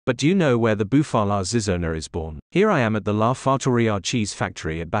But do you know where the Bufala Zizzona is born? Here I am at the La Fattoria cheese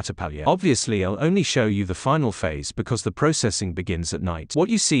factory at Battipaglia. Obviously I'll only show you the final phase because the processing begins at night. What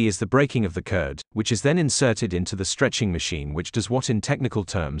you see is the breaking of the curd, which is then inserted into the stretching machine, which does what in technical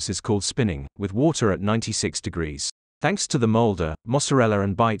terms is called spinning, with water at 96 degrees. Thanks to the molder, mozzarella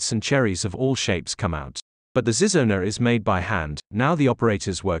and bites and cherries of all shapes come out. But the Zizzona is made by hand, now the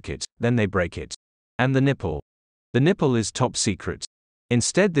operators work it, then they break it. And the nipple? The nipple is top secret.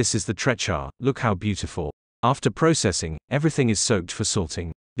 Instead this is the treccia, look how beautiful. After processing, everything is soaked for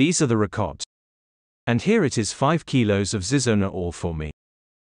salting. These are the ricotta. And here it is 5 kilos of Zizzona all for me.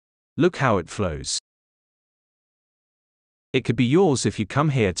 Look how it flows. It could be yours if you come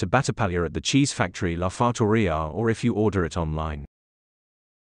here to Battipaglia at the cheese factory La Fattoria or if you order it online.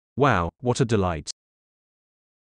 Wow, what a delight.